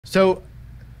So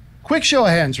quick show of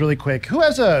hands, really quick. Who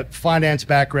has a finance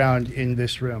background in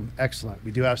this room? Excellent.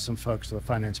 We do have some folks with a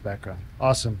finance background.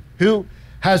 Awesome. Who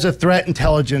has a threat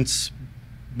intelligence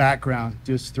background?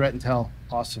 Just threat intel.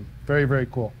 Awesome. Very, very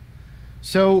cool.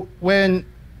 So when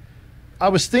I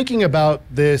was thinking about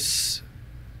this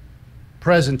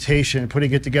presentation,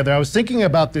 putting it together, I was thinking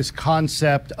about this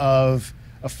concept of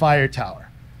a fire tower.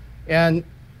 And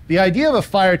the idea of a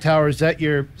fire tower is that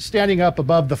you're standing up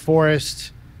above the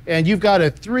forest and you've got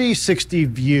a 360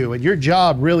 view, and your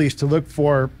job really is to look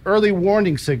for early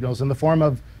warning signals in the form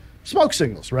of smoke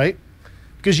signals, right?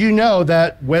 Because you know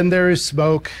that when there is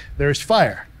smoke, there's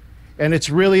fire. And it's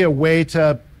really a way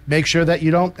to make sure that you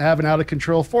don't have an out of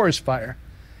control forest fire.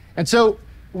 And so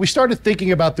we started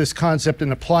thinking about this concept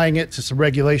and applying it to some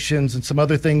regulations and some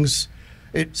other things.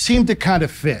 It seemed to kind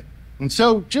of fit. And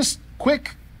so just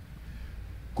quick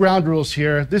ground rules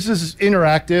here. This is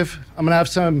interactive. I'm gonna have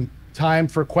some time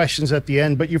for questions at the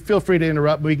end, but you feel free to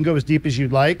interrupt. We can go as deep as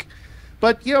you'd like.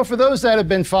 But you know, for those that have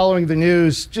been following the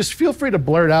news, just feel free to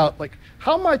blurt out, like,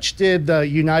 how much did the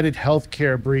United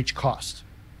Healthcare breach cost?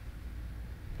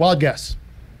 Wild guess.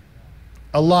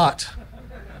 A lot.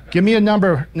 Give me a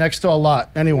number next to a lot.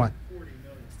 Anyone? 40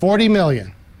 million. 40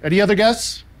 million. Any other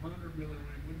guess? 100 million.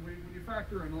 When you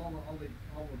factor in all the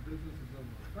businesses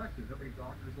that were affected, every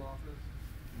doctor's office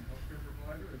and healthcare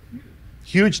provider, it's huge.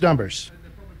 Huge numbers. And they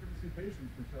probably couldn't see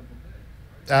patients for several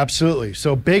days, right? Absolutely.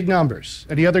 So big numbers.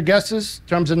 Any other guesses in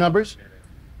terms of numbers?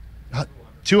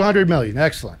 200 million.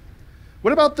 Excellent.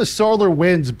 What about the solar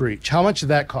winds breach? How much did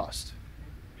that cost?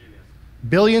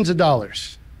 Billions of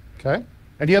dollars. Okay.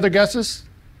 Any other guesses?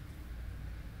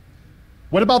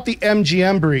 What about the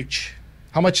MGM breach?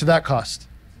 How much did that cost?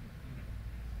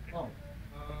 Oh,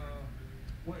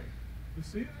 wait. The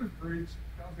Caesars breach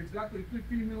cost exactly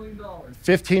 $15 million.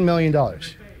 $15 million.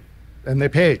 And they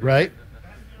paid, right?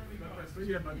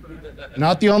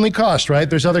 Not the only cost, right?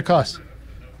 There's other costs.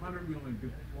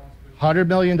 $100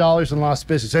 million in lost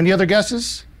business. Any other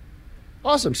guesses?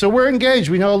 Awesome. So we're engaged.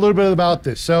 We know a little bit about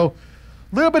this. So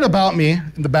a little bit about me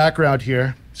in the background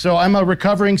here. So I'm a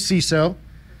recovering CISO.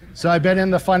 So I've been in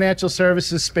the financial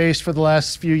services space for the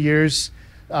last few years.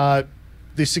 The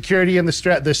security and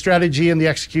the strategy and the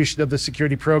execution of the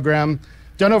security program.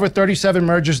 Done over 37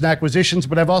 mergers and acquisitions,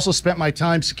 but I've also spent my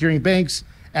time securing banks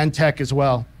and tech as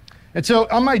well. And so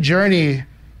on my journey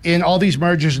in all these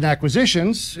mergers and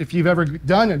acquisitions, if you've ever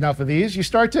done enough of these, you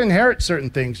start to inherit certain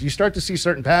things. You start to see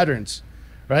certain patterns,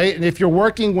 right? And if you're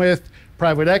working with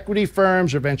private equity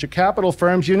firms or venture capital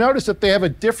firms, you notice that they have a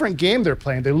different game they're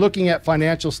playing. They're looking at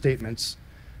financial statements.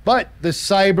 But the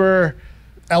cyber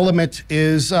element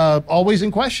is always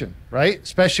in question, right?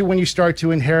 Especially when you start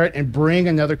to inherit and bring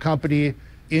another company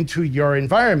into your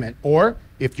environment, or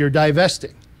if you're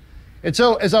divesting. And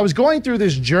so as I was going through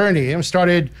this journey and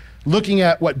started looking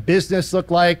at what business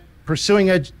looked like, pursuing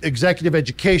executive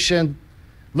education,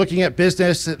 looking at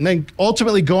business, and then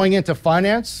ultimately going into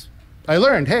finance, I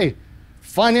learned, hey,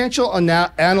 financial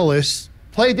analysts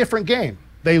play a different game.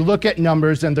 They look at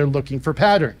numbers and they're looking for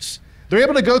patterns. They're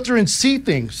able to go through and see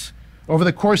things over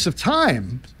the course of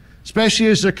time, especially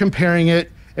as they're comparing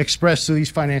it expressed to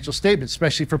these financial statements,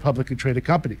 especially for publicly traded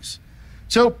companies.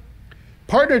 So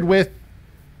partnered with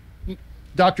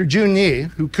Dr. Jun Ni,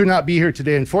 who could not be here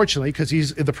today, unfortunately, because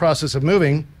he's in the process of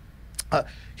moving.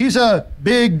 He's a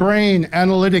big brain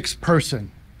analytics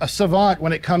person, a savant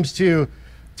when it comes to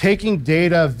taking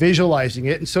data, visualizing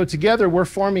it. And so together we're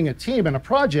forming a team and a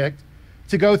project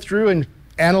to go through and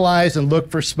analyze and look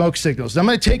for smoke signals. I'm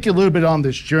going to take you a little bit on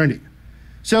this journey.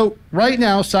 So right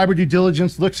now, cyber due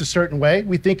diligence looks a certain way.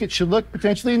 We think it should look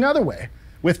potentially another way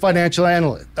with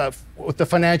with the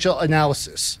financial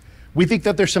analysis. We think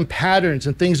that there's some patterns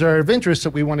and things that are of interest that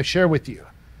we want to share with you.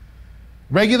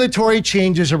 Regulatory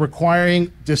changes are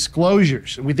requiring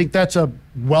disclosures. And we think that's a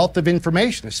wealth of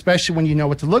information, especially when you know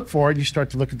what to look for and you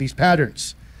start to look at these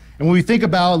patterns. And when we think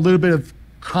about a little bit of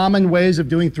common ways of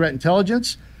doing threat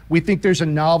intelligence, we think there's a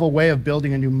novel way of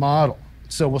building a new model.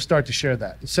 So we'll start to share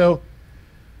that. So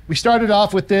we started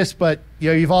off with this, but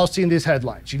you've all seen these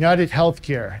headlines. United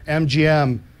Healthcare,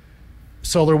 MGM,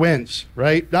 SolarWinds,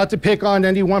 right? Not to pick on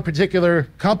any one particular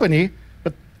company,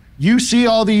 but you see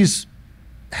all these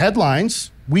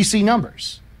headlines, we see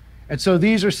numbers. And so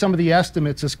these are some of the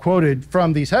estimates as quoted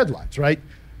from these headlines, right?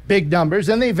 Big numbers,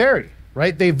 and they vary,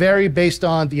 right? They vary based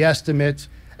on the estimate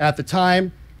at the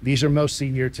time. These are mostly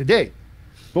year to date.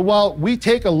 But while we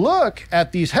take a look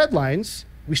at these headlines,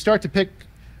 we start to pick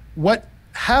what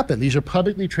happened. These are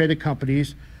publicly traded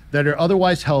companies that are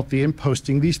otherwise healthy and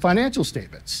posting these financial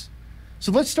statements.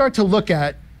 So let's start to look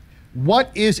at what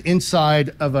is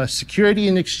inside of a Security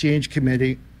and Exchange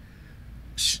Committee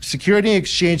Security and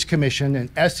Exchange Commission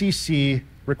and SEC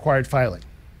required filing.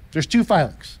 There's two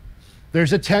filings.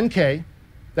 There's a 10K,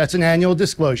 that's an annual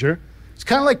disclosure. It's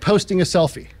kind of like posting a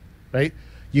selfie, right?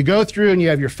 You go through and you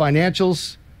have your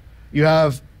financials, you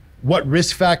have what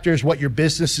risk factors, what your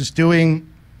business is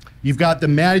doing. You've got the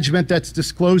management that's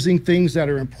disclosing things that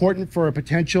are important for a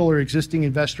potential or existing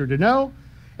investor to know.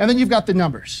 And then you've got the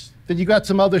numbers. Then you've got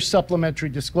some other supplementary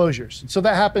disclosures. And so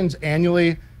that happens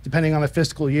annually, depending on the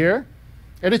fiscal year.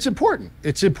 And it's important.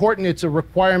 It's important. It's a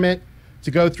requirement to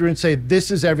go through and say,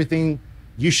 this is everything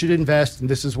you should invest, and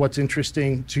this is what's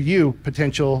interesting to you,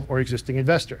 potential or existing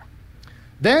investor.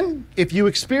 Then, if you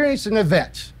experience an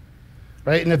event,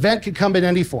 right? An event could come in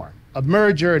any form, a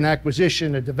merger, an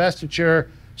acquisition, a divestiture,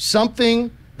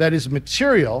 something that is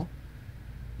material,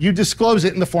 you disclose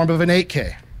it in the form of an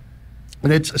 8K.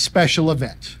 And it's a special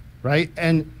event, right?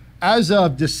 And as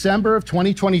of December of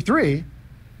 2023,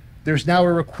 there's now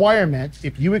a requirement,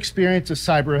 if you experience a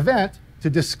cyber event, to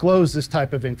disclose this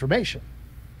type of information.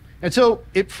 And so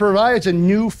it provides a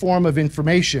new form of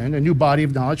information, a new body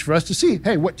of knowledge for us to see,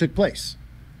 hey, what took place?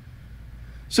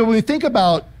 So when we think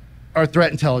about our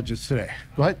threat intelligence today,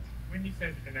 go ahead. When you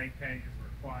said an 8K is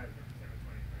required for December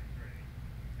 2023,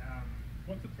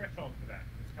 what's the threshold for that?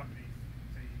 Because companies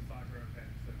see cyber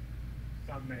events of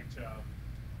some nature,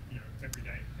 every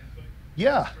day potentially.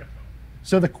 Yeah.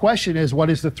 So the question is,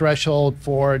 what is the threshold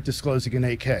for disclosing an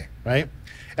 8K, right?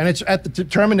 And it's at the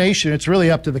determination, it's really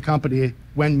up to the company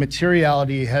when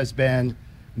materiality has been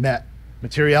met.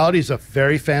 Materiality is a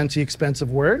very fancy, expensive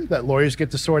word that lawyers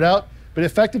get to sort out, but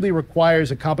effectively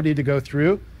requires a company to go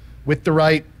through with the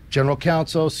right general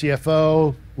counsel,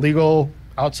 CFO, legal,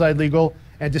 outside legal,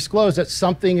 and disclose that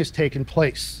something has taken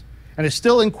place. And it's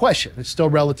still in question. It's still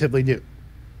relatively new.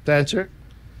 To answer?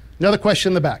 Another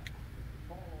question in the back.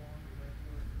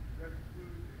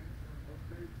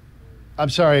 I'm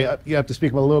sorry, you have to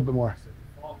speak a little bit more.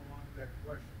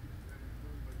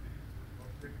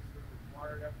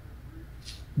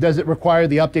 Does it require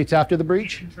the updates after the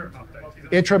breach?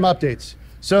 Interim updates.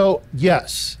 So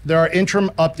yes, there are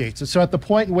interim updates. And so at the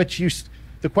point in which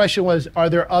the question was, are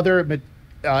there other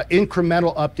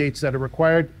incremental updates that are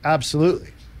required?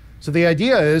 Absolutely. So the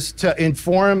idea is to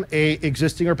inform a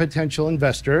existing or potential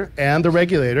investor and the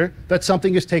regulator that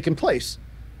something has taken place,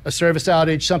 a service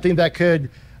outage, something that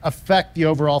could affect the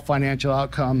overall financial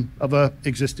outcome of an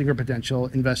existing or potential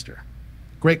investor.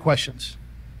 Great questions.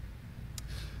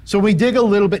 So we dig a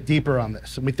little bit deeper on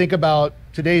this and we think about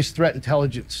today's threat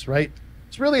intelligence, right?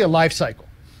 It's really a life cycle,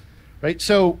 right?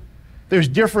 So there's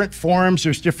different forms,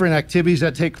 there's different activities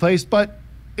that take place, but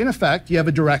in effect, you have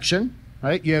a direction,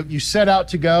 right? You set out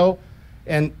to go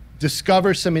and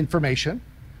discover some information.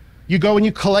 You go and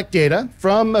you collect data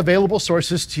from available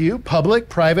sources to you, public,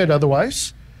 private,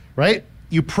 otherwise, right?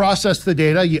 You process the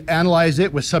data, you analyze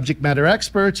it with subject matter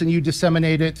experts, and you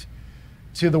disseminate it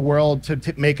to the world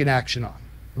to make an action on,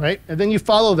 right? And then you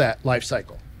follow that life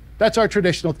cycle. That's our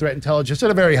traditional threat intelligence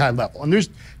at a very high level. And there's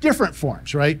different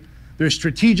forms, right? There's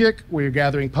strategic, where you're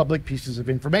gathering public pieces of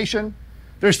information.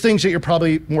 There's things that you're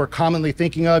probably more commonly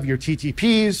thinking of, your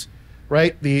TTPs,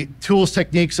 right? The tools,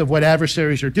 techniques of what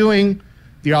adversaries are doing,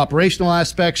 the operational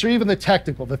aspects, or even the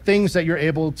technical, the things that you're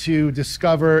able to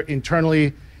discover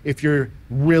internally if you're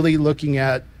really looking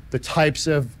at the types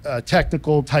of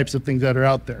technical types of things that are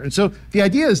out there. And so the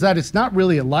idea is that it's not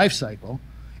really a life cycle,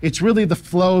 it's really the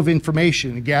flow of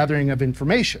information, the gathering of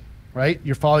information, right?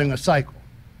 You're following a cycle.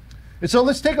 And so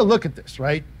let's take a look at this,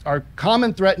 right? Our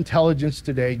common threat intelligence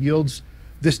today yields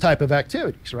this type of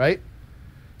activities, right?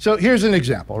 So here's an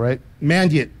example, right?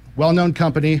 Mandiant, well-known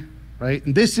company, right?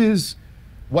 And this is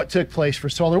what took place for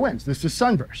SolarWinds. This is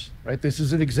Sunburst, right? This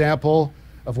is an example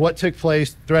of what took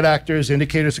place, threat actors,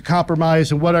 indicators of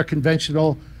compromise, and what our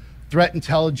conventional threat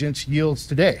intelligence yields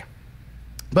today.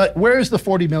 But where is the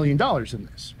 $40 million in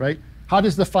this, right? How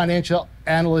does the financial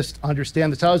analyst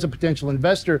understand this? How does a potential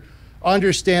investor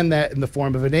understand that in the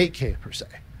form of an 8K per se?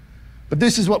 But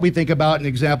this is what we think about an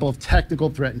example of technical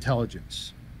threat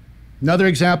intelligence. Another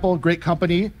example, great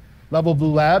company, Level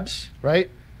Blue Labs, right?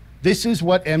 This is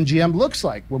what MGM looks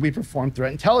like when we perform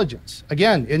threat intelligence.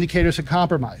 Again, indicators of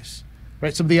compromise,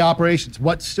 right? Some of the operations,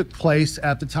 what took place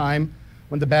at the time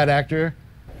when the bad actor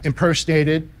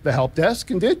impersonated the help desk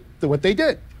and did what they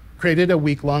did, created a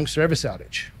week-long service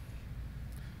outage.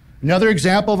 Another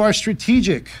example of our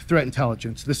strategic threat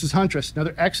intelligence. This is Huntress,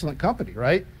 another excellent company,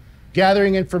 right?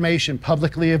 Gathering information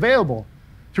publicly available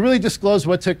to really disclose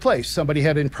what took place. Somebody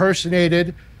had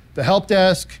impersonated the help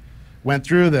desk, went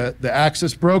through the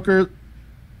access broker,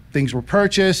 things were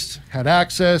purchased, had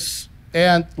access,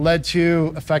 and led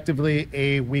to effectively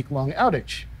a week-long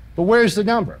outage. But where's the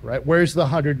number, right? Where's the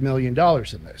 $100 million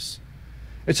in this?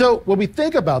 And so when we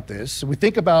think about this, we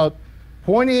think about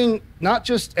pointing not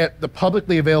just at the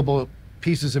publicly available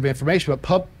pieces of information,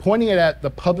 but pointing it at the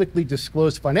publicly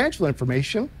disclosed financial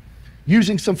information,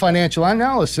 using some financial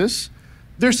analysis.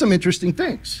 There's some interesting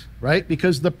things, right?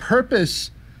 Because the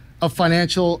purpose of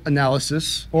financial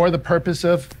analysis, or the purpose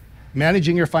of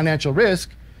managing your financial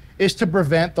risk, is to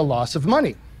prevent the loss of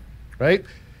money, right?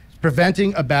 It's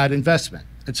preventing a bad investment.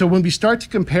 And so when we start to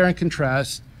compare and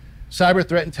contrast cyber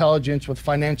threat intelligence with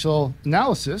financial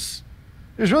analysis,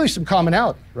 there's really some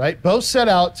commonality, right? Both set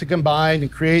out to combine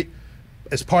and create,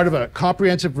 as part of a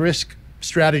comprehensive risk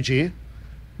strategy,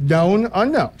 known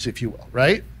unknowns, if you will,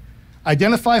 right?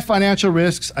 Identify financial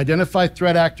risks, identify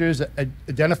threat actors,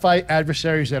 identify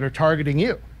adversaries that are targeting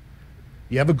you.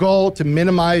 You have a goal to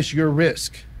minimize your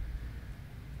risk.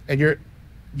 And you're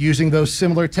using those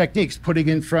similar techniques, putting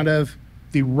in front of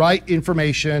the right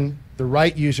information, the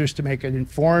right users to make an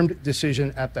informed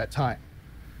decision at that time.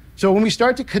 So when we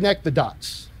start to connect the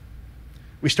dots,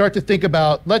 we start to think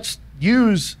about, let's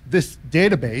use this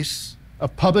database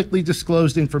of publicly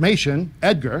disclosed information,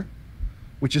 EDGAR,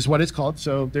 which is what it's called.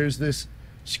 So there's this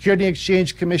Security and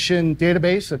Exchange Commission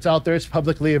database that's out there, it's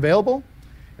publicly available.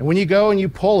 And when you go and you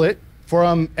pull it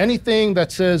from anything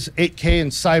that says 8K in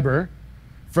cyber,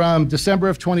 from December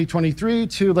of 2023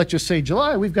 to, let's just say,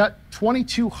 July, we've got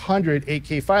 2,200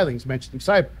 8K filings mentioning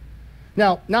cyber.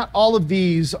 Now, not all of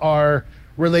these are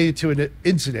related to an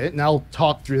incident, and I'll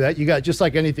talk through that. You got, just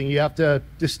like anything, you have to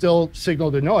distill signal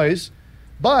to noise.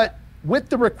 But with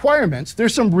the requirements,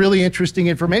 there's some really interesting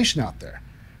information out there,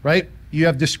 right? You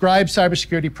have described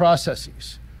cybersecurity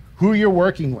processes, who you're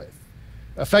working with,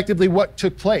 effectively what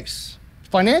took place,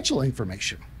 financial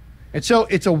information. And so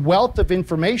it's a wealth of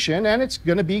information, and it's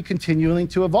going to be continuing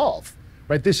to evolve,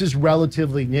 right? This is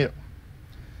relatively new.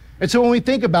 And so when we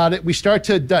think about it, we start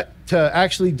to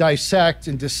actually dissect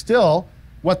and distill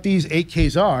what these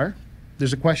 8Ks are.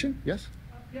 There's a question? Yes?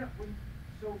 Yeah.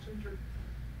 So since you're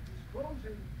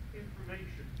disclosing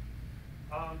information,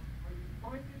 are you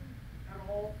finding at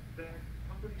all that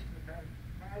companies that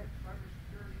have had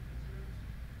cybersecurity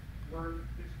incidents were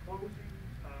disclosing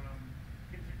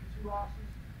contingency losses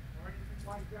or anything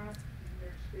like that in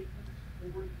their statements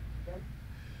over the event?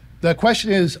 The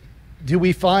question is, do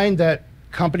we find that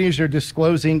companies are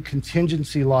disclosing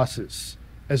contingency losses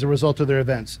as a result of their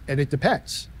events? And it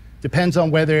depends. Depends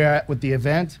on where they're at with the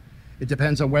event. It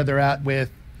depends on where they're at with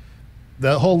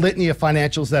the whole litany of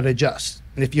financials that adjust.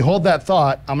 And if you hold that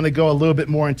thought, I'm going to go a little bit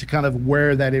more into kind of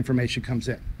where that information comes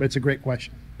in. But it's a great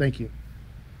question. Thank you.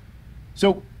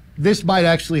 So this might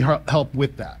actually help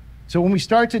with that. So when we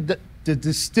start to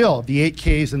distill the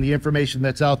 8Ks and the information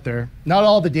that's out there, not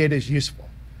all the data is useful,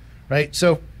 right?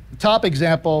 So the top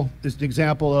example is an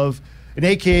example of an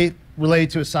 8K related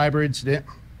to a cyber incident.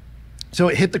 So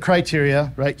it hit the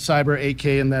criteria, right? Cyber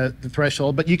 8K and the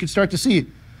threshold, but you can start to see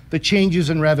the changes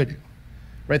in revenue,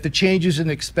 right? The changes in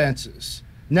expenses,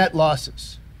 net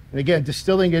losses. And again,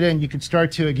 distilling it in, you can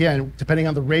start to, again, depending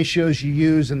on the ratios you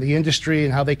use in the industry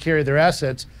and how they carry their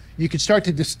assets, you can start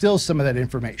to distill some of that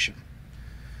information.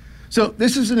 So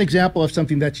this is an example of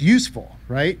something that's useful,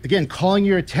 right? Again, calling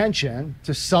your attention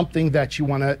to something that you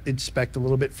want to inspect a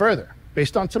little bit further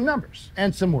based on some numbers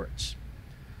and some words.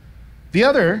 The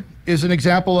other is an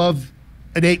example of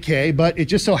an 8K, but it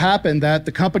just so happened that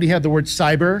the company had the word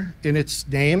cyber in its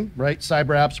name, right?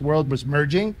 Cyber Apps World was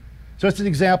merging. So it's an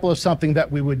example of something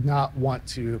that we would not want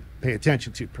to pay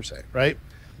attention to per se, right?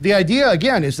 The idea,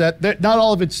 again, is that not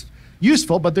all of it's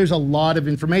useful, but there's a lot of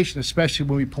information, especially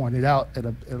when we point it out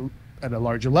at a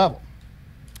larger level.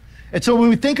 And so when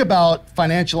we think about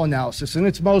financial analysis in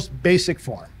its most basic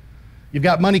form, you've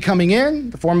got money coming in,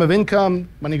 the form of income,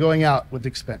 money going out with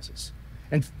expenses.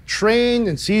 And trained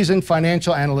and seasoned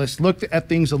financial analysts look at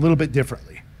things a little bit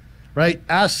differently, right?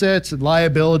 Assets and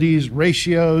liabilities,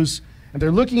 ratios, and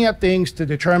they're looking at things to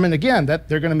determine, again, that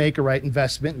they're going to make a right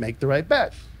investment, make the right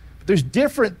bet. But there's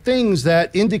different things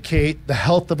that indicate the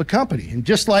health of a company. And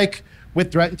just like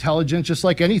with threat intelligence, just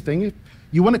like anything,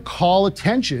 you want to call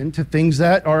attention to things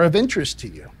that are of interest to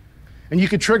you. And you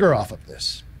can trigger off of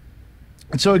this.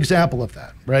 And so example of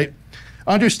that, right?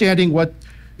 Understanding what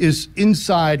is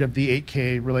inside of the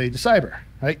 8K related to cyber,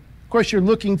 right? Of course, you're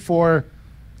looking for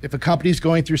if a company's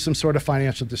going through some sort of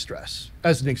financial distress,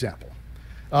 as an example.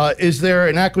 Is there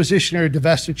an acquisition or a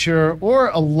divestiture or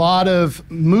a lot of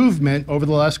movement over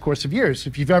the last course of years?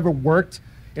 If you've ever worked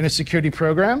in a security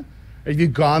program, if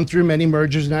you've gone through many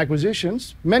mergers and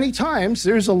acquisitions, many times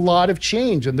there's a lot of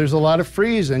change and there's a lot of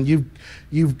freeze, and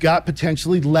you've got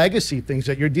potentially legacy things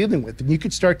that you're dealing with, and you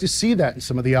could start to see that in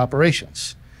some of the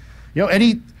operations. You know,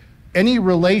 any any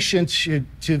relation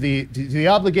to the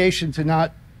obligation to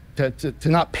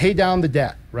not pay down the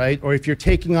debt, right? Or if you're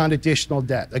taking on additional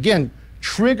debt. Again,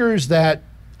 triggers that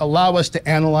allow us to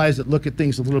analyze it, look at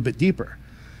things a little bit deeper.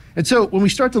 And so when we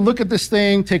start to look at this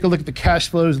thing, take a look at the cash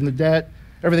flows and the debt,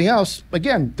 everything else,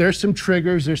 again, there's some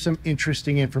triggers, there's some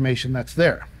interesting information that's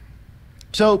there.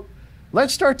 So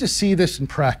let's start to see this in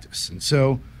practice. And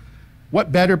so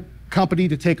what better company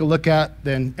to take a look at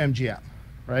than MGM,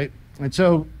 right? And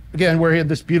so again, we're in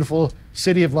this beautiful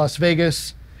city of Las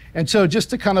Vegas. And so just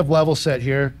to kind of level set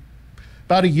here,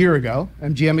 about a year ago,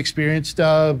 MGM experienced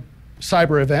a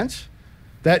cyber event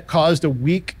that caused a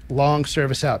week-long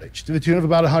service outage to the tune of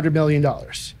about $100 million.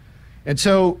 And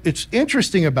so it's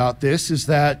interesting about this is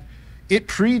that it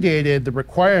predated the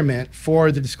requirement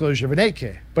for the disclosure of an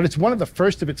 8K, but it's one of the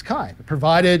first of its kind. It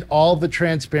provided all the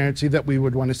transparency that we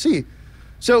would want to see.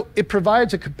 So it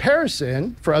provides a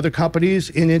comparison for other companies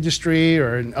in industry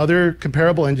or in other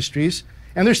comparable industries,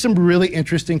 and there's some really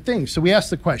interesting things. So we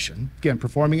asked the question, again,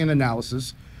 performing an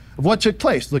analysis of what took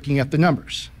place, looking at the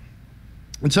numbers.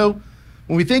 And so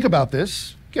when we think about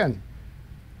this, again,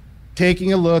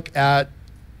 taking a look at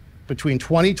between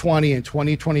 2020 and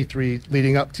 2023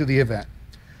 leading up to the event,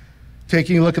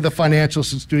 taking a look at the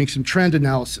financials and doing some trend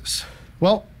analysis.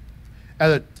 Well, at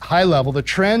a high level, the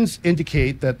trends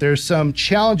indicate that there's some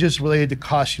challenges related to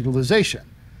cost utilization,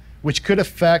 which could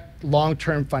affect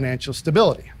long-term financial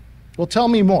stability. Well, tell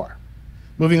me more.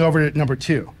 Moving over to number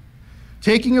 2,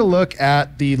 taking a look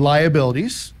at the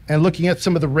liabilities and looking at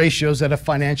some of the ratios that a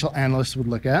financial analyst would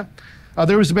look at.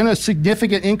 There has been a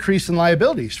significant increase in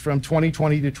liabilities from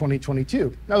 2020 to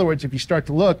 2022. In other words, if you start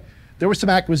to look, there were some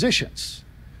acquisitions,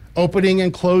 opening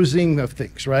and closing of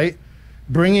things, right?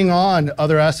 Bringing on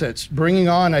other assets, bringing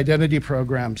on identity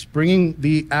programs, bringing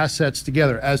the assets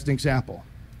together as an example.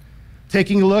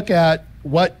 Taking a look at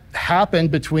what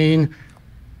happened between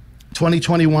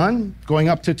 2021 going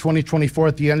up to 2024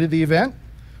 at the end of the event.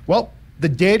 Well, the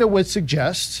data would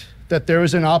suggest that there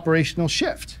was an operational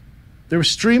shift. There was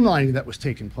streamlining that was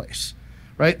taking place,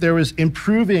 right? There was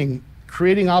improving,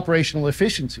 creating operational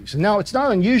efficiencies. And now it's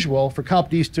not unusual for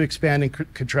companies to expand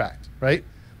and contract, right?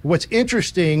 What's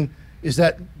interesting is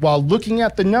that while looking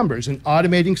at the numbers and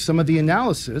automating some of the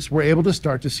analysis, we're able to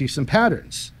start to see some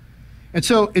patterns. And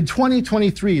so in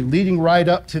 2023, leading right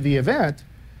up to the event,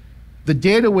 the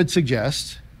data would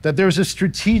suggest that there's a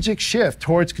strategic shift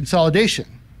towards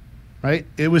consolidation, right?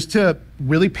 It was to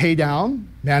really pay down,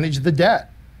 manage the debt.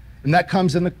 And that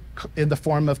comes in the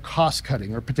form of cost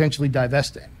cutting or potentially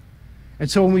divesting. And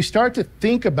so when we start to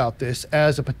think about this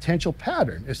as a potential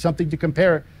pattern, as something to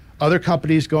compare other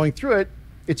companies going through it,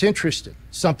 it's interesting,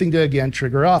 something to, again,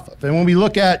 trigger off of. And when we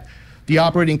look at the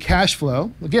operating cash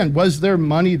flow, again, was there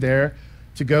money there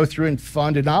to go through and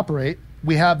fund and operate?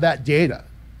 We have that data.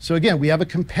 So again, we have a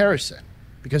comparison,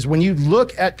 because when you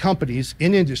look at companies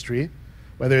in industry,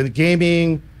 whether in the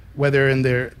gaming, whether in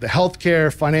the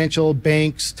healthcare, financial,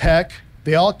 banks, tech,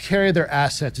 they all carry their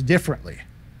assets differently.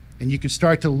 And you can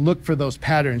start to look for those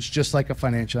patterns just like a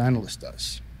financial analyst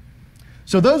does.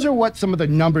 So those are what some of the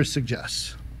numbers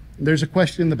suggest. There's a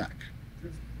question in the back.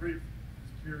 Just brief,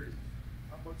 just curious,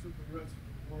 how much of the rest of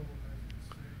the world has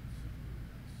the same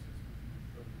system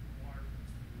of requirements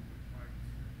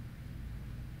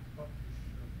for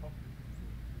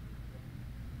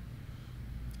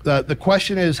publish? The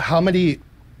question is how many.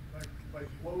 Like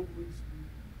globally speaking,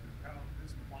 how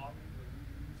this model that we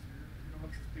use here, you don't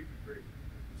have to speak in great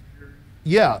detail, just curious.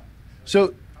 Yeah. So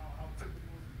How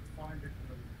typical is it to find it in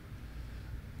other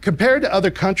countries? compared to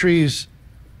other countries,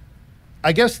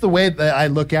 I guess the way that I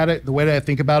look at it, the way that I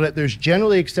think about it, there's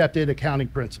generally accepted accounting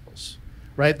principles,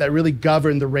 right, that really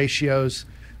govern the ratios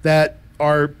that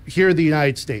are here in the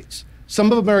United States.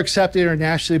 Some of them are accepted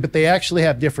internationally, but they actually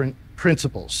have different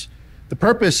principles. The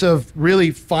purpose of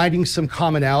really finding some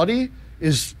commonality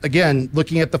is, again,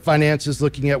 looking at the finances,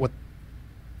 looking at what.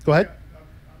 Go ahead. I'm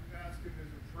asking as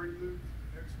a prelude to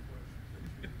the next question.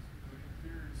 In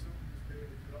theory, some of this data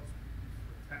could also be used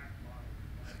for attack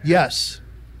modeling. Yes. To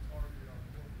target our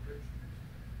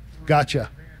corporations. Gotcha.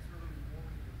 Advance early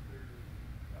warning if they're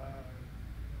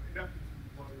ineptitude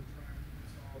while they're trying to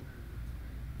consolidate their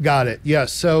thing. Got it.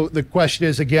 Yes. So the question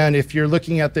is, again, if you're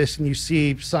looking at this and you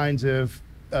see signs of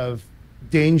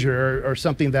danger or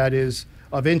something that is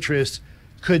of interest,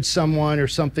 could someone or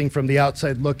something from the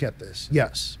outside look at this?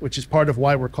 Yes, which is part of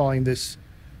why we're calling this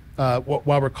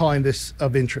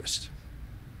of interest.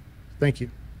 Thank you.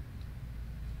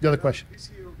 The other question.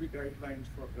 PCAOB guidelines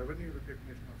for revenue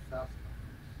recognition of SaaS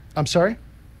companies. I'm sorry?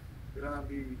 There are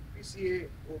the PCAOB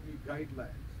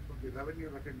guidelines for the revenue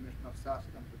recognition of SaaS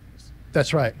companies.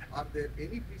 That's right. Are there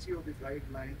any PCAOB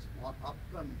guidelines or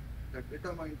upcoming that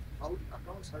determine how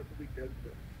accounts have to be dealt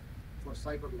with for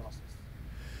cyber losses?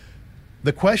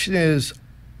 The question is,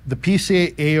 the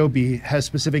PCAOB has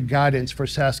specific guidance for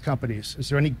SaaS companies. Is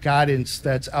there any guidance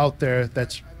that's out there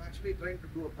that's... I'm actually trying to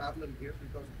do a parallel here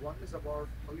because one is about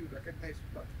how you recognize,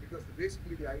 because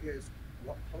basically the idea is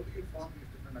how do you form these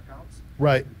different accounts?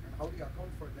 Right. And how do you account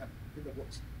for them in the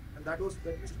books? And that used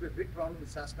to be a big problem with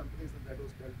SaaS companies, and that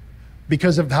was dealt with.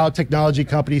 Because of how technology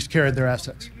companies carried their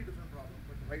assets. Completely different problem.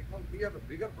 But right now we have a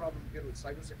bigger problem here with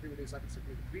cybersecurity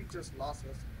breaches,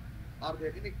 losses. Are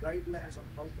there any guidelines on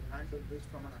how to handle this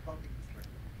from an accounting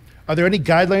perspective? Are there any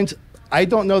guidelines? I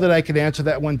don't know that I can answer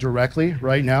that one directly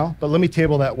right now, but let me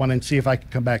table that one and see if I can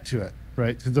come back to it,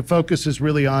 right? Because the focus is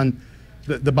really on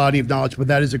the body of knowledge, but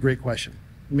that is a great question.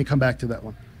 Let me come back to that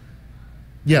one.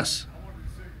 Yes? I wanted to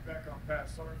take you back on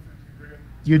past. Sorry for you read.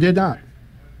 You did not.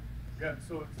 Yeah,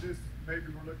 so it's this, maybe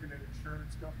we're looking at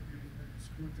insurance companies and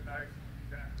scrutinizing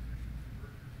these acquisitions or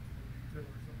retail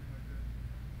or something like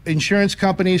that. Insurance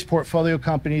companies, portfolio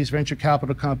companies, venture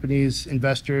capital companies,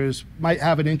 investors might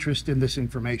have an interest in this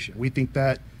information. We think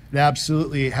that it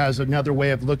absolutely has another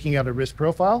way of looking at a risk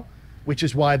profile, which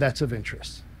is why that's of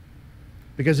interest.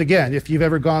 Because again, if you've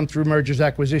ever gone through mergers,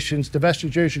 acquisitions,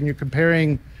 divestitures, and you're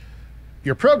comparing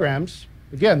your programs,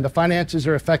 again, the finances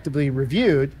are effectively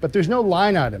reviewed, but there's no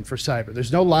line item for cyber.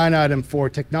 There's no line item for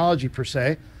technology per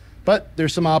se, but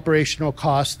there's some operational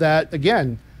costs that,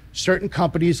 again, certain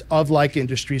companies of like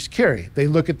industries carry. They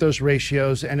look at those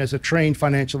ratios, and as a trained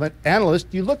financial analyst,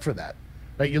 you look for that,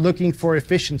 right? You're looking for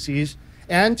efficiencies,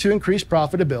 and to increase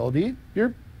profitability,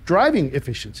 you're driving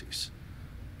efficiencies.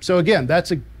 So again,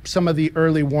 that's some of the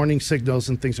early warning signals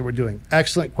and things that we're doing.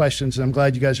 Excellent questions, and I'm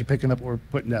glad you guys are picking up what we're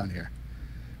putting down here.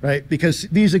 Right? Because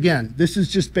these, again, this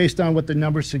is just based on what the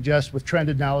numbers suggest with trend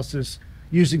analysis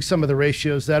using some of the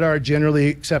ratios that are generally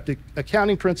accepted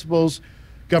accounting principles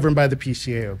governed by the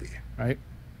PCAOB, right?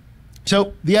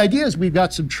 So the idea is we've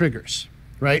got some triggers,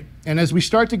 right? And as we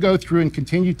start to go through and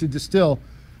continue to distill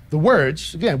the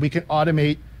words, again, we can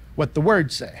automate what the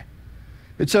words say.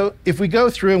 And so if we go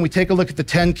through and we take a look at the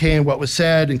 10K and what was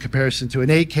said in comparison to an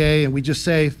 8K, and we just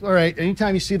say, all right,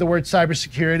 anytime you see the word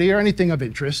cybersecurity or anything of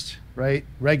interest, right?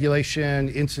 Regulation,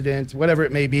 incident, whatever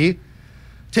it may be.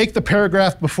 Take the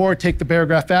paragraph before, take the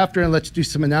paragraph after, and let's do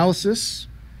some analysis.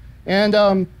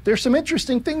 And there's some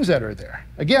interesting things that are there.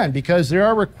 Again, because there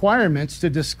are requirements to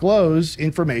disclose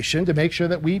information to make sure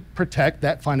that we protect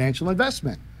that financial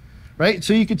investment, right?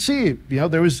 So you could see,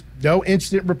 there was no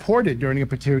incident reported during a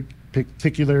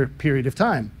particular period of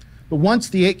time. But once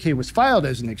the 8K was filed,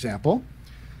 as an example,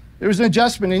 there was an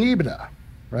adjustment in EBITDA,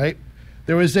 right?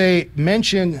 There was a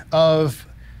mention of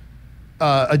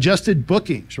adjusted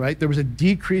bookings, right? There was a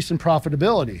decrease in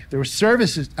profitability. There were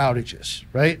services outages,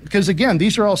 right? Because again,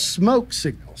 these are all smoke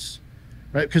signals,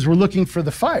 right? Because we're looking for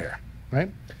the fire,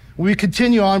 right? When we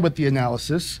continue on with the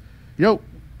analysis,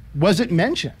 was it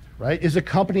mentioned, right? Is a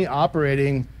company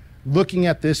operating looking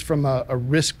at this from a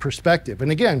risk perspective?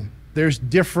 And again, there's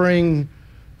differing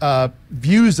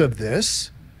views of this.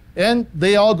 And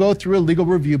they all go through a legal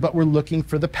review, but we're looking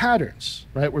for the patterns,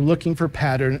 right? We're looking for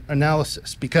pattern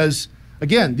analysis because,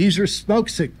 again, these are smoke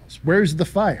signals. Where's the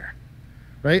fire,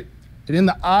 right? And in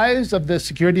the eyes of the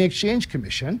Security and Exchange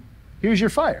Commission, here's your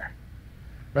fire,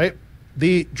 right?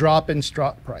 The drop in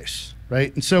stock price,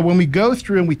 right? And so when we go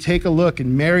through and we take a look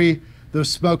and marry those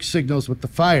smoke signals with the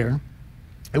fire,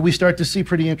 and we start to see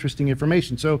pretty interesting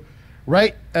information. So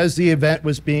right as the event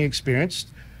was being experienced,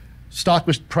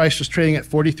 price was trading at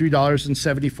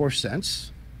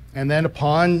 $43.74. And then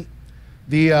upon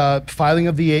the filing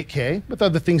of the 8K, with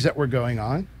other things that were going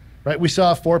on, right, we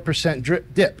saw a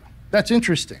 4% dip. That's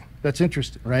interesting. That's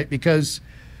interesting, right? Because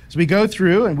as we go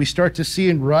through and we start to see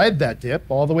and ride that dip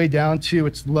all the way down to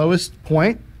its lowest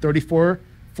point,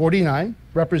 34.49,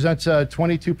 represents a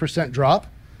 22% drop.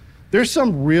 There's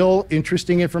some real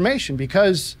interesting information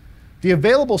because the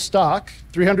available stock,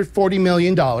 $340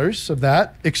 million of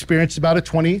that, experienced about a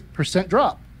 20%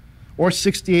 drop, or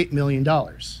 $68 million,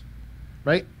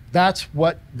 right? That's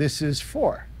what this is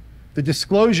for. The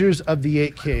disclosures of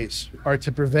the 8Ks are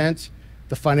to prevent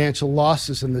the financial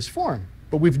losses in this form,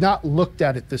 but we've not looked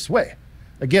at it this way.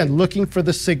 Again, looking for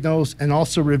the signals and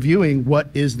also reviewing what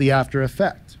is the after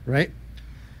effect, right?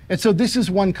 And so this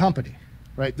is one company,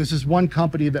 right? This is one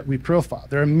company that we profile.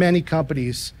 There are many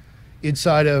companies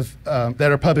inside of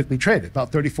that are publicly traded,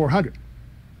 about 3,400.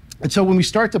 And so when we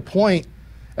start to point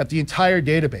at the entire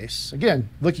database, again,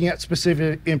 looking at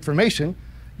specific information,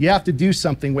 you have to do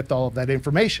something with all of that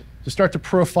information to start to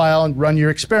profile and run your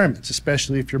experiments,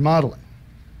 especially if you're modeling.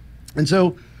 And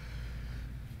so,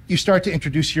 you start to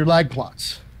introduce your lag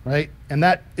plots, right? And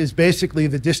that is basically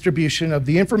the distribution of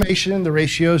the information, the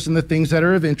ratios, and the things that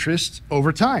are of interest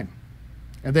over time.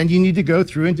 And then you need to go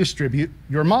through and distribute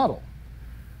your model,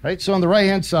 right? So on the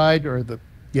right-hand side, or the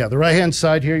right-hand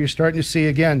side here, you're starting to see,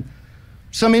 again,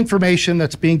 some information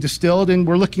that's being distilled, and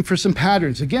we're looking for some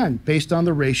patterns, again, based on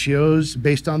the ratios,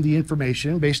 based on the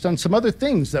information, based on some other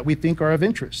things that we think are of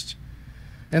interest.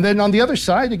 And then on the other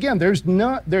side, again, there's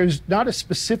not a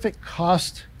specific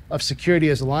cost of security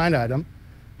as a line item,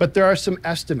 but there are some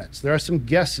estimates, there are some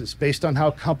guesses based on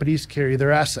how companies carry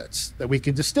their assets that we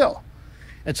can distill.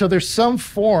 And so there's some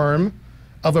form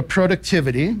of a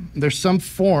productivity, there's some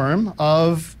form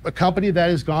of a company that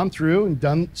has gone through and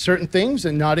done certain things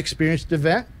and not experienced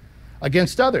event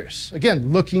against others.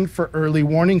 Again, looking for early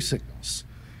warning signals.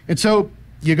 And so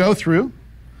you go through,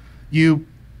 you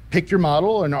pick your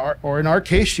model, or in our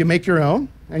case, you make your own,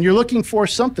 and you're looking for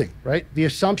something, right? The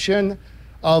assumption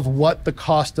of what the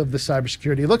cost of the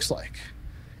cybersecurity looks like.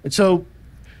 And so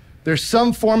there's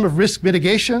some form of risk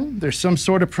mitigation, there's some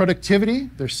sort of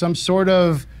productivity, there's some sort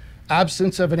of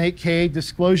absence of an 8K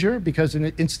disclosure because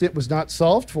an incident was not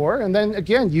solved for, and then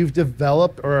again, you've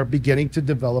developed or are beginning to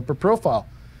develop a profile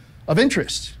of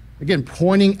interest, again,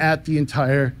 pointing at the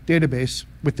entire database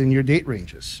within your date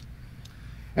ranges.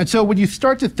 And so when you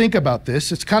start to think about this,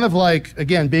 it's kind of like,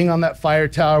 again, being on that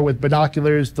Firetower with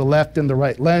binoculars, the left and the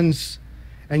right lens,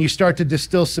 and you start to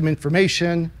distill some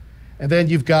information, and then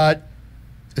you've got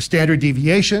a standard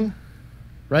deviation,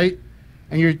 right?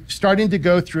 And you're starting to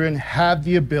go through and have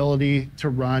the ability to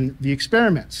run the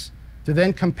experiments, to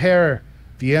then compare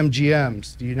the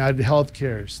MGMs, the United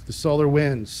Healthcares, the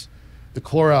SolarWinds, the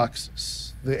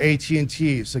Cloroxes, the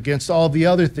AT&Ts against all the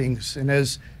other things. And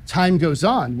as time goes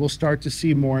on, we'll start to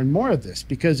see more and more of this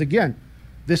because, again,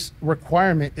 this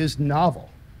requirement is novel.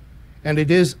 And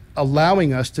it is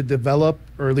allowing us to develop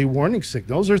early warning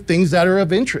signals or things that are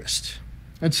of interest.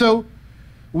 And so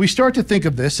we start to think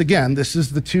of this, again, this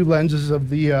is the two lenses of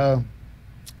the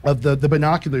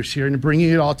binoculars here and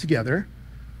bringing it all together.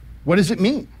 What does it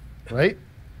mean, right?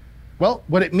 Well,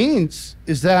 what it means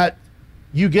is that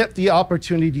you get the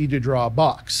opportunity to draw a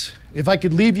box. If I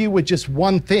could leave you with just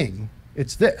one thing,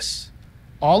 it's this.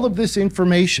 All of this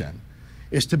information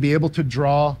is to be able to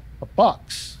draw a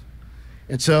box.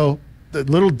 And so the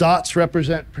little dots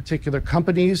represent particular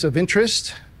companies of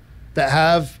interest that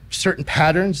have certain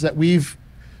patterns that we've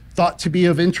thought to be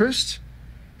of interest.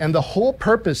 And the whole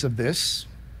purpose of this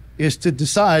is to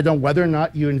decide on whether or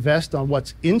not you invest on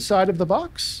what's inside of the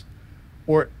box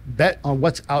or bet on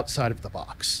what's outside of the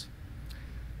box.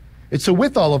 And so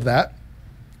with all of that,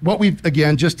 what we've,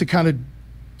 again, just to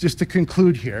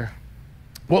conclude here,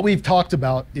 what we've talked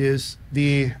about is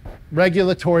the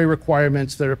regulatory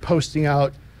requirements that are posting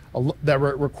out, that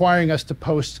are requiring us to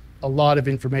post a lot of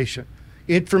information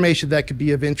that could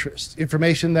be of interest,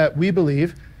 information that we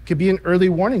believe could be an early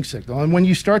warning signal. And when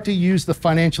you start to use the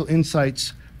financial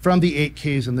insights from the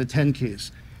 8Ks and the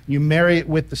 10Ks, you marry it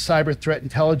with the cyber threat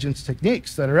intelligence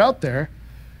techniques that are out there,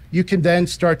 you can then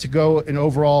start to go and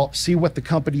overall see what the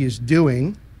company is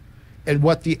doing and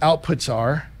what the outputs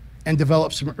are and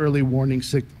develop some early warning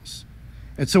signals.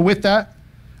 And so with that,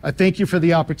 I thank you for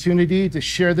the opportunity to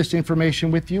share this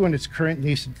information with you in its current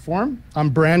nascent form.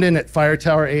 I'm Brandon at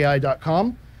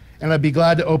firetowerai.com, and I'd be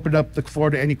glad to open up the floor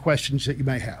to any questions that you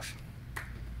may have.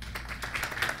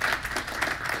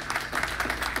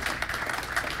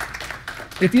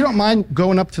 If you don't mind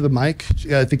going up to the mic,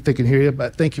 I think they can hear you,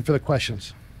 but thank you for the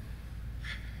questions.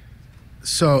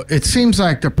 So it seems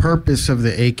like the purpose of the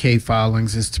 8K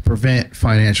filings is to prevent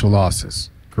financial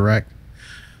losses, correct?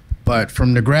 But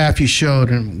from the graph you showed,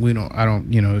 and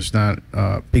it's not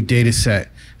a big data set,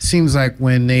 seems like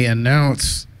when they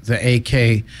announce the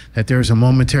 8K that there's a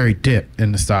momentary dip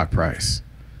in the stock price.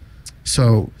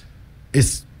 So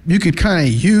you could kind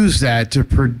of use that to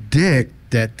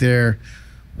predict that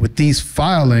with these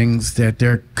filings, that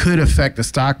there could affect the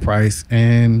stock price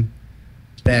and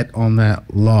bet on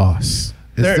that loss.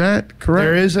 Is that correct?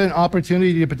 There is an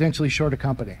opportunity to potentially short a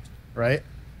company, right?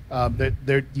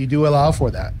 You do allow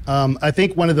for that. I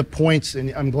think one of the points,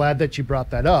 and I'm glad that you brought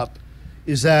that up,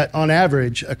 is that on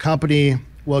average, a company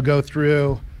will go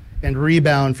through and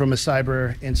rebound from a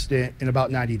cyber incident in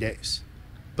about 90 days.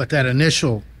 But that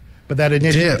initial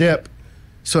dip.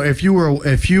 So if you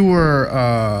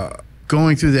were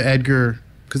going through the Edgar,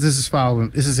 because this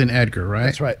is in Edgar, right?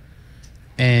 That's right.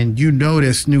 And you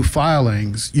notice new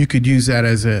filings, you could use that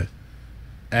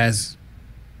as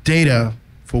data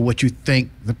for what you think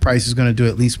the price is going to do,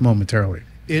 at least momentarily.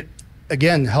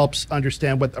 again, helps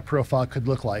understand what a profile could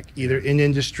look like, either in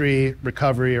industry,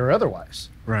 recovery, or otherwise.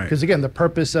 Right. Because again, the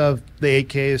purpose of the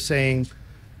 8K is saying,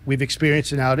 we've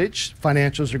experienced an outage,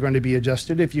 financials are going to be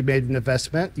adjusted. If you made an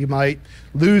investment, you might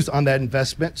lose on that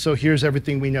investment. So here's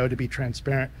everything we know to be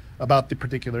transparent about the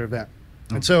particular event.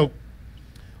 And so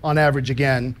on average,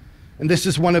 again, and this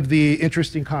is one of the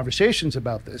interesting conversations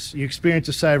about this, you experience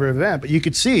a cyber event, but you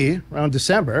could see around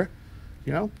December,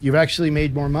 you've actually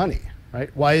made more money,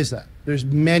 right? Why is that? There's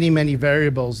many, many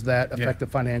variables that affect the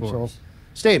financial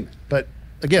statement. But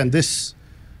again, there's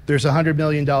 $100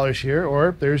 million here,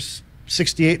 or there's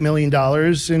 $68 million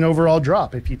in overall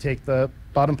drop if you take the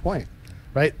bottom point,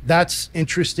 right? That's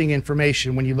interesting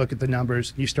information when you look at the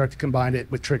numbers, you start to combine it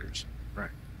with triggers. Right.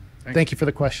 Thank you for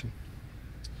the question.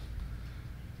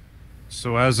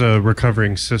 So as a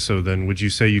recovering CISO, then, would you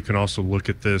say you can also look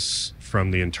at this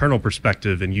from the internal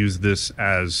perspective and use this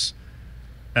as,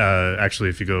 actually,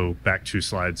 if you go back 2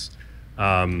 slides,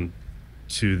 to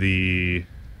the,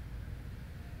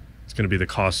 it's going to be the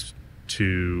cost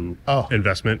to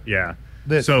investment. Yeah.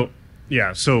 So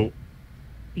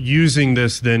using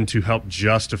this then to help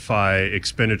justify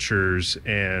expenditures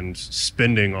and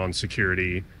spending on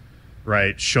security,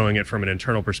 right? Showing it from an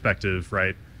internal perspective,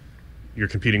 right? You're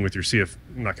competing with your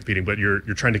not competing, but you're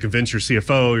trying to convince your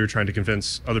CFO, you're trying to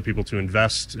convince other people to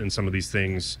invest in some of these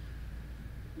things.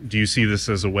 Do you see this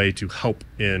as a way to help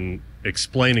in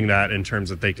explaining that in terms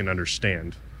that they can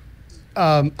understand?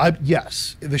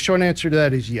 Yes. The short answer to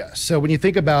that is yes. So when you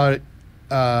think about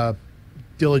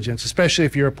diligence, especially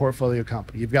if you're a portfolio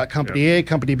company, you've got company A,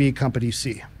 company B, company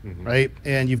C, right?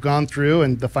 And you've gone through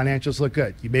and the financials look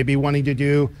good. You may be wanting to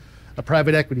do a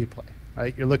private equity play,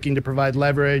 right? You're looking to provide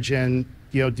leverage and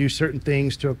do certain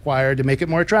things to acquire to make it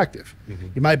more attractive.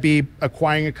 You might be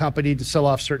acquiring a company to sell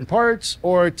off certain parts,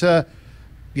 or to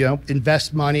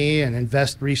invest money and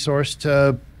invest resource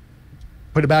to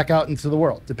put it back out into the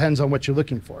world. Depends on what you're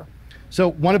looking for. So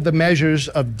one of the measures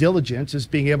of diligence is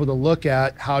being able to look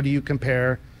at how do you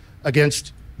compare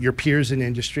against your peers in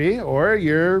industry or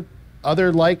your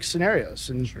other like scenarios.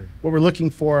 And what we're looking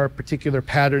for are particular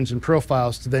patterns and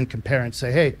profiles to then compare and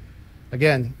say, hey,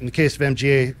 again, in the case of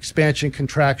MGA, expansion,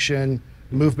 contraction,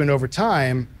 movement over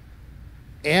time,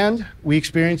 and we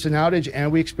experience an outage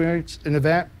and we experience an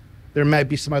event, there might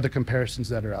be some other comparisons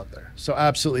that are out there. So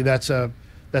absolutely, that's an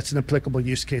applicable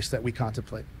use case that we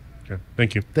contemplate. Okay,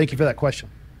 thank you. Thank you for that question.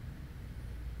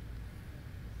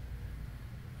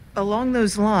 Along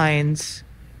those lines,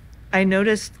 I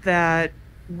noticed that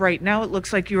right now it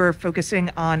looks like you are focusing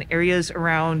on areas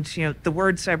around, the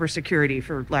word cybersecurity,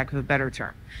 for lack of a better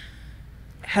term.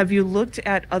 Have you looked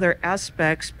at other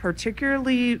aspects,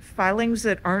 particularly filings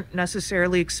that aren't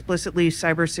necessarily explicitly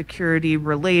cybersecurity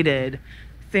related,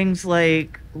 things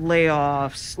like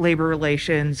layoffs, labor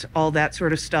relations, all that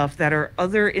sort of stuff that are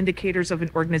other indicators of an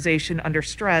organization under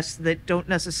stress that don't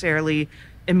necessarily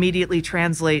immediately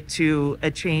translate to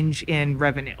a change in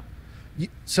revenue?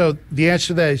 So the answer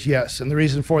to that is yes. And the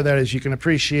reason for that is you can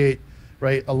appreciate,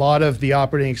 right, a lot of the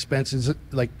operating expenses,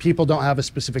 like people don't have a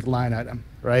specific line item,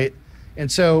 right? And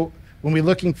so when we're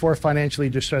looking for financially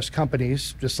distressed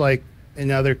companies, just like in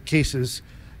other cases,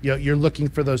 you're looking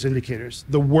for those indicators.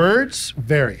 The words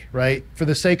vary, right? For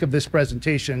the sake of this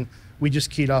presentation, we just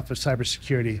keyed off of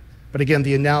cybersecurity. But again,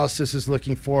 the analysis is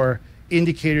looking for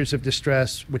indicators of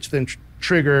distress, which then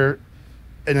trigger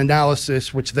an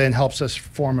analysis, which then helps us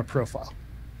form a profile.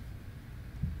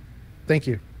 Thank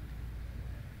you.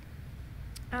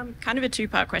 Kind of a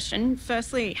 2-part question.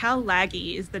 Firstly, how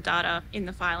laggy is the data in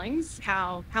the filings?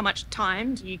 How much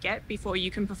time do you get before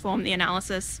you can perform the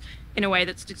analysis in a way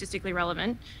that's statistically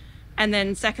relevant? And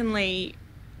then secondly,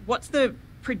 what's the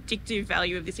predictive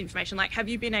value of this information? Like, have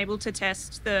you been able to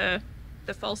test the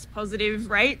false positive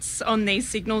rates on these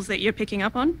signals that you're picking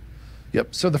up on?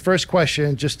 Yep. So the first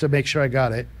question, just to make sure I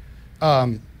got it,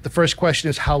 the first question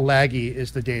is how laggy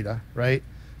is the data, right?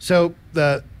 So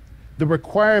the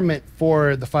requirement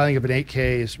for the filing of an 8K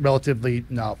is relatively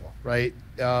novel, right?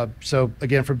 So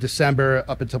again, from December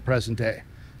up until present day.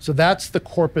 So that's the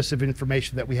corpus of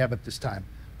information that we have at this time.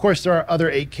 Of course, there are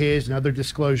other 8Ks and other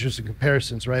disclosures and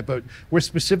comparisons, right? But we're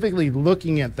specifically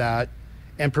looking at that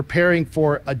and preparing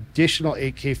for additional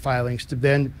 8K filings to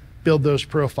then build those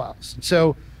profiles.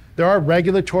 So there are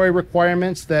regulatory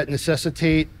requirements that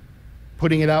necessitate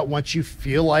putting it out once you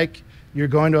feel like you're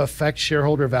going to affect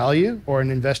shareholder value or an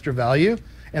investor value.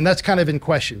 And that's kind of in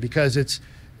question, because is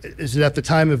it at the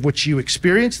time of which you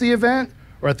experience the event,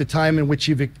 or at the time in which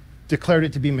you've declared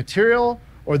it to be material,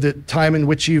 or the time in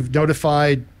which you've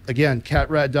notified, again, cat,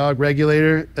 rat, dog,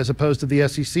 regulator, as opposed to the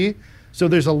SEC? So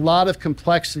there's a lot of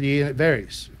complexity and it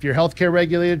varies. If you're healthcare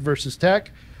regulated versus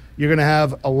tech, you're going to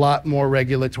have a lot more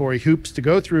regulatory hoops to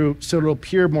go through, so it'll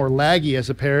appear more laggy as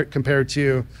compared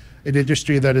to an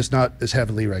industry that is not as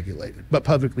heavily regulated, but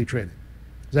publicly traded.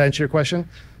 Does that answer your question?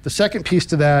 The second piece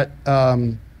to that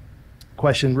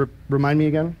question, remind me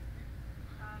again?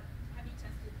 Have you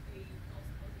tested the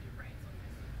false positive rates on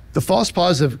this? The false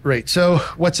positive rate. So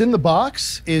what's in the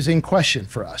box is in question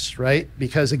for us, right?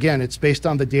 Because again, it's based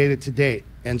on the data to date.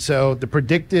 And so the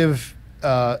predictive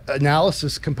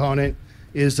analysis component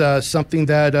is something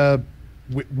that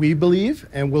we believe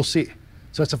and we'll see.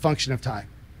 So it's a function of time.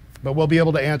 But we'll be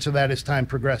able to answer that as time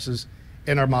progresses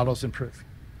and our models improve.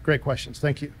 Great questions.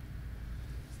 Thank you.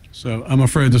 So I'm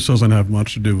afraid this doesn't have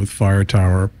much to do with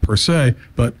Firetower per se,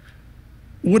 but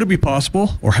would it be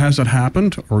possible, or has it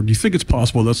happened, or do you think it's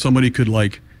possible that somebody could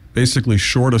like basically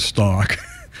short a stock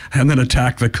and then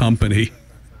attack the company?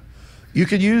 You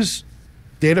could use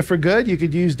data for good. You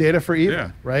could use data for evil,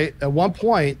 Yeah. right? At one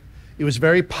point, it was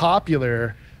very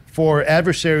popular for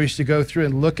adversaries to go through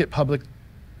and look at public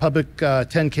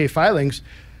 10K filings.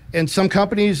 And some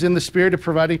companies, in the spirit of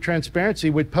providing transparency,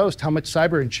 would post how much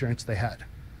cyber insurance they had.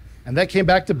 And that came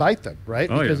back to bite them, right?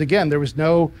 Oh, because yeah. again, there was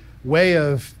no way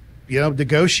of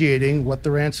negotiating what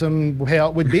the ransom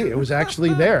payout would be. It was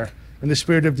actually there in the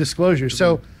spirit of disclosure.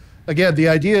 So again, the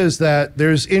idea is that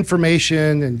there's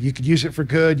information and you could use it for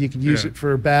good, you could use Yeah. it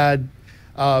for bad,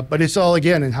 but it's all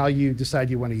again in how you decide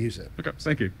you want to use it. Okay,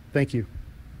 thank you. Thank you.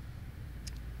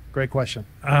 Great question.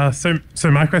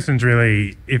 So my question's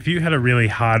really, if you had a really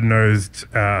hard-nosed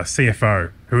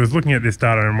CFO who was looking at this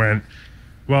data and went,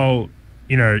 well,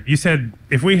 you said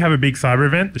if we have a big cyber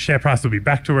event, the share price will be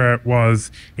back to where it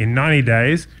was in 90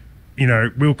 days.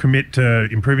 We'll commit to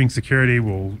improving security.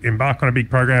 We'll embark on a big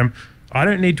program. I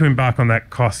don't need to embark on that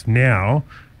cost now.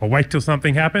 I'll wait till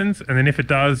something happens. And then if it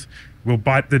does, we'll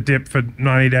bite the dip for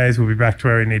 90 days. We'll be back to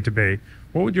where we need to be.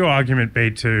 What would your argument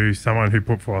be to someone who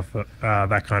put forth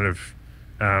that kind of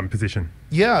position?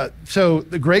 Yeah, so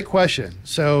the great question.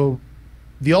 So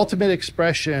the ultimate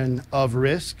expression of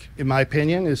risk, in my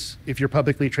opinion, is if you're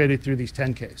publicly traded through these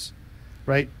 10Ks,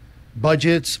 right?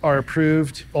 Budgets are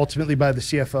approved ultimately by the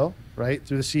CFO, right?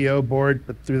 Through the CEO board,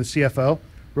 but through the CFO,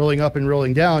 rolling up and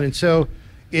rolling down. And so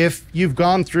if you've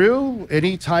gone through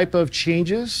any type of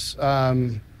changes,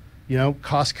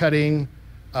 cost cutting,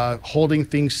 holding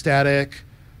things static,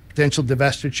 potential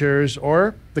divestitures,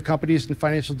 or the company's in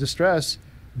financial distress,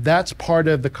 that's part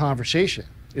of the conversation,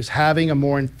 is having a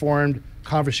more informed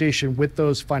conversation with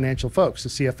those financial folks, the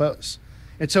CFOs.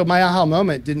 And so my aha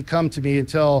moment didn't come to me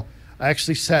until I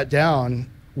actually sat down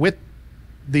with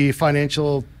the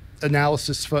financial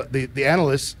analysis, the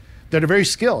analysts that are very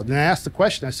skilled. And I asked the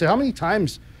question, I said, how many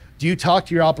times do you talk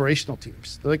to your operational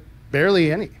teams? They're like,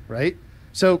 barely any, right?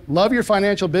 So love your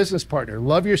financial business partner,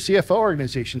 love your CFO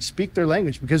organization, speak their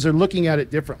language because they're looking at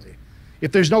it differently.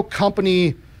 If there's no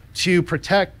company to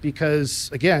protect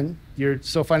because, again, you're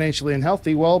so financially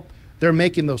unhealthy, well, they're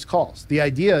making those calls. The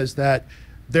idea is that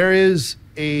there is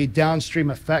a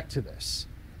downstream effect to this.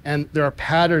 And there are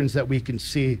patterns that we can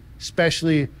see,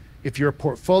 especially if you're a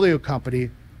portfolio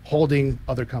company holding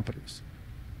other companies.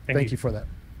 Thank you for that.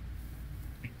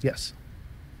 Yes.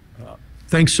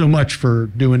 Thanks so much for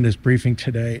doing this briefing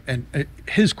today. And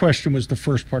his question was the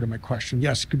first part of my question.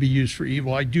 Yes, it could be used for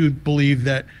evil. I do believe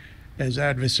that as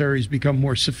adversaries become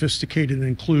more sophisticated and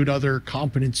include other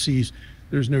competencies,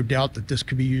 there's no doubt that this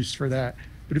could be used for that.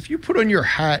 But if you put on your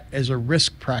hat as a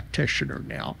risk practitioner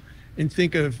now and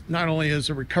think of not only as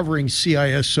a recovering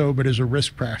CISO, but as a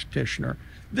risk practitioner,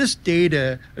 this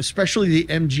data, especially the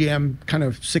MGM kind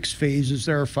of 6 phases,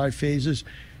 there are 5 phases,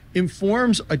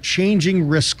 informs a changing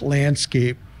risk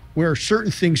landscape where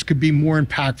certain things could be more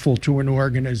impactful to an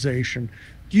organization.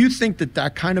 Do you think that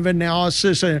that kind of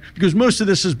analysis, because most of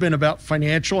this has been about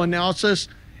financial analysis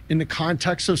in the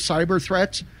context of cyber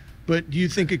threats, but do you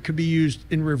think it could be used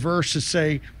in reverse to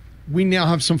say, we now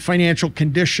have some financial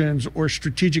conditions or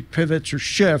strategic pivots or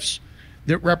shifts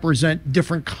that represent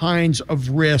different kinds of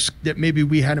risk that maybe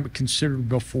we hadn't considered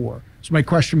before? So my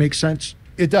question makes sense?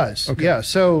 It does. Okay. Yeah.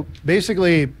 So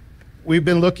basically, we've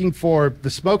been looking for the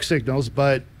smoke signals,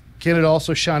 but can it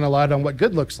also shine a light on what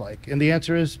good looks like? And the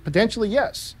answer is potentially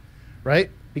yes, right?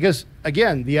 Because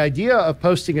again, the idea of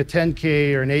posting a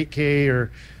 10K or an 8K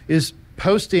is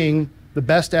posting the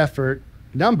best effort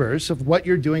numbers of what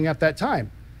you're doing at that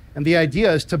time. And the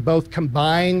idea is to both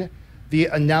combine the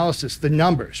analysis, the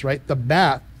numbers, right? The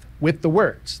math with the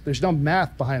words. There's no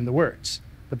math behind the words.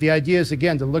 But the idea is,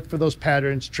 again, to look for those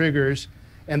patterns, triggers,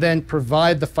 and then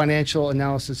provide the financial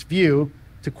analysis view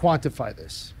to quantify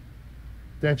this.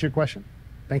 Did that answer your question?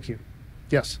 Thank you.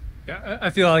 Yes. Yeah, I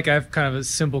feel like I have kind of a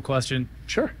simple question.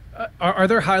 Sure. Are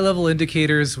there high-level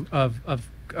indicators of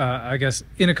I guess,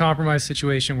 in a compromised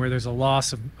situation where there's a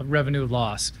loss of revenue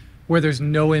loss, where there's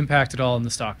no impact at all in the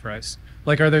stock price?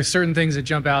 Like, are there certain things that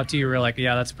jump out to you where like,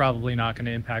 yeah, that's probably not going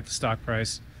to impact the stock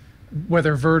price,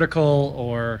 whether vertical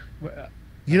or...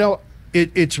 You know,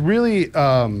 it's really...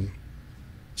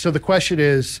 So the question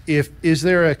is, is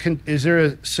there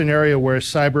a scenario where a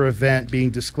cyber event being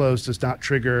disclosed does not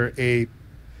trigger a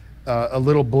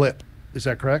little blip? Is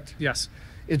that correct? Yes.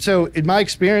 And so in my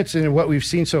experience and in what we've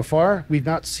seen so far, we've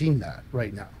not seen that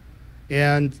right now.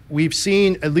 And we've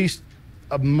seen at least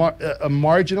a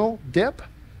marginal dip,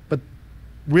 but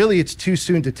really it's too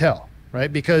soon to tell,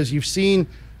 right? Because you've seen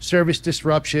service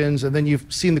disruptions and then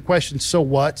you've seen the question, so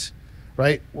what?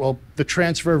 Right? Well, the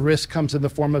transfer of risk comes in the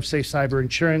form of, say, cyber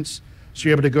insurance. So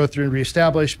you're able to go through and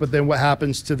reestablish, but then what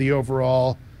happens to the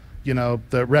overall, you know,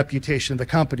 the reputation of the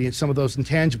company and some of those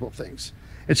intangible things.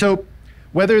 And so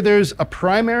whether there's a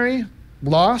primary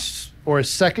loss or a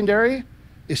secondary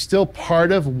is still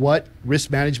part of what risk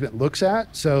management looks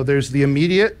at. So there's the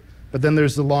immediate, but then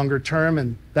there's the longer term.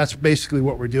 And that's basically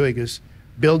what we're doing, is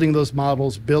building those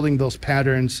models, building those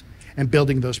patterns, and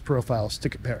building those profiles to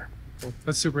compare. Cool.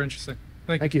 That's super interesting.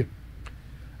 Thank you.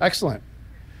 Excellent.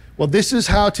 Well, this is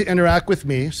how to interact with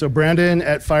me. So Brandon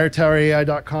at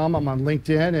firetowerai.com. I'm on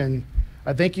LinkedIn. And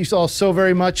I thank you all so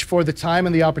very much for the time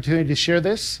and the opportunity to share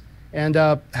this. And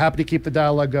happy to keep the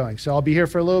dialogue going. So I'll be here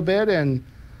for a little bit. And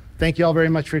thank you all very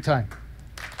much for your time.